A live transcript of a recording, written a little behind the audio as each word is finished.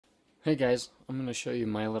Hey guys, I'm going to show you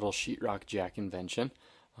my little sheetrock jack invention.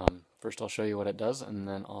 First I'll show you what it does and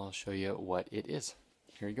then I'll show you what it is.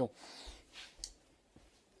 Here you go.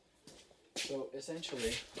 So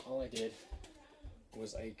essentially all I did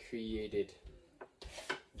was I created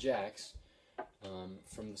jacks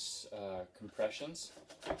from the compressions,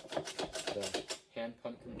 the hand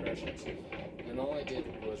pump compressions, and all I did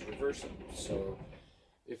was reverse them. So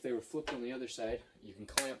if they were flipped on the other side, you can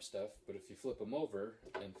clamp stuff, but if you flip them over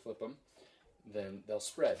and flip them, then they'll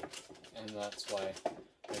spread, and that's why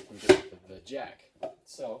I can get the jack.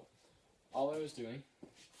 So all I was doing,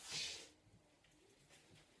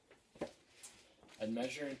 I'd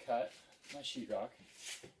measure and cut my sheetrock,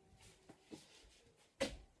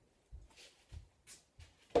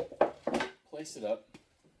 place it up,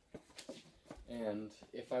 and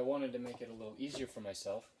if I wanted to make it a little easier for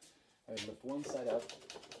myself, I would lift one side up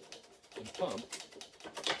and pump,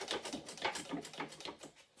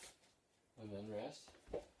 and then rest,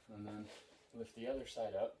 and then lift the other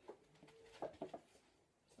side up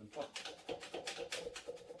and pump.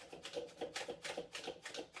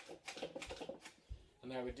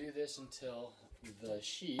 And I would do this until the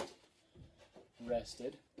sheet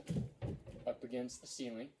rested up against the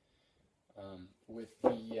ceiling with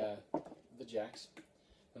the jacks,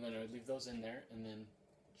 and then I would leave those in there and then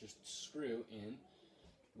just screw in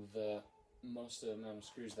the most amount of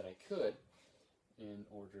screws that I could in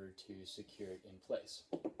order to secure it in place.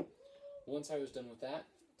 Once I was done with that,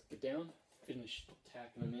 took it down, finished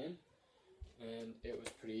tacking them in, and it was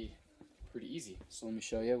pretty easy. So let me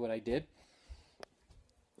show you what I did.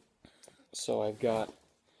 So I've got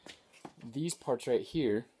these parts right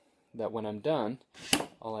here that when I'm done,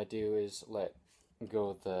 all I do is let go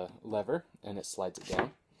of the lever and it slides it down,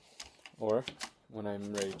 or when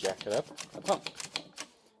I'm ready to jack it up, I pump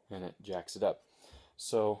and it jacks it up.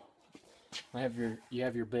 So you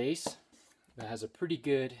have your base that has a pretty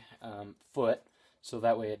good foot, so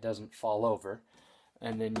that way it doesn't fall over,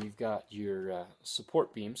 and then you've got your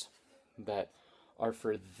support beams that are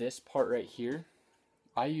for this part right here.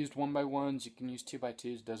 I used 1x1s, you can use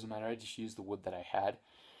 2x2s, doesn't matter, I just used the wood that I had,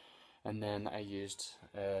 and then I used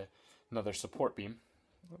another support beam.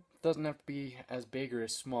 Doesn't have to be as big or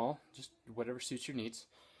as small, just whatever suits your needs.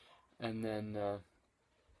 And then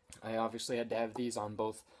I obviously had to have these on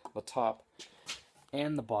both the top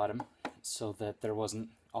and the bottom so that there wasn't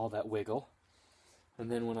all that wiggle.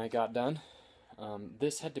 And then when I got done,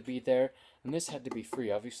 this had to be there and this had to be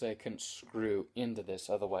free. Obviously I couldn't screw into this,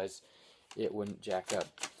 otherwise it wouldn't jack up.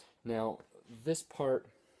 Now this part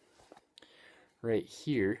right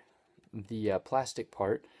here, the plastic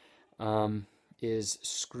part, is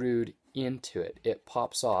screwed into it. It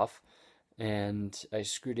pops off, and I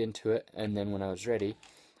screwed into it, and then when I was ready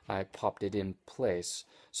I popped it in place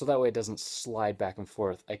so that way it doesn't slide back and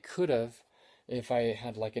forth. I could have, if I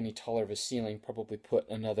had like any taller of a ceiling, probably put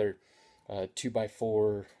another 2x4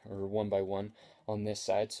 or 1x1 on this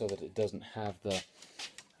side so that it doesn't have the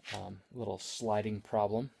little sliding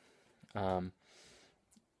problem.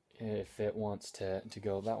 If it wants to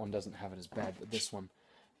go, that one doesn't have it as bad, but this one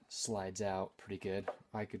slides out pretty good.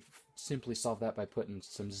 I could simply solve that by putting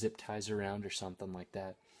some zip ties around or something like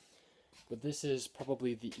that. But this is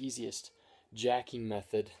probably the easiest jacking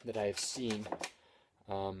method that I've seen,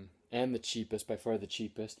 and the cheapest, by far the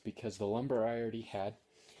cheapest, because the lumber I already had.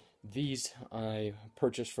 These I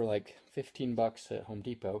purchased for like 15 bucks at Home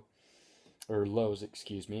Depot, or Lowe's,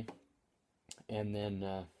 excuse me, and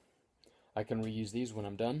then I can reuse these when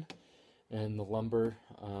I'm done. And the lumber,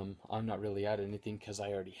 I'm not really out of anything because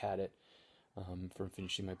I already had it from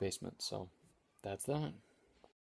finishing my basement. So that's that.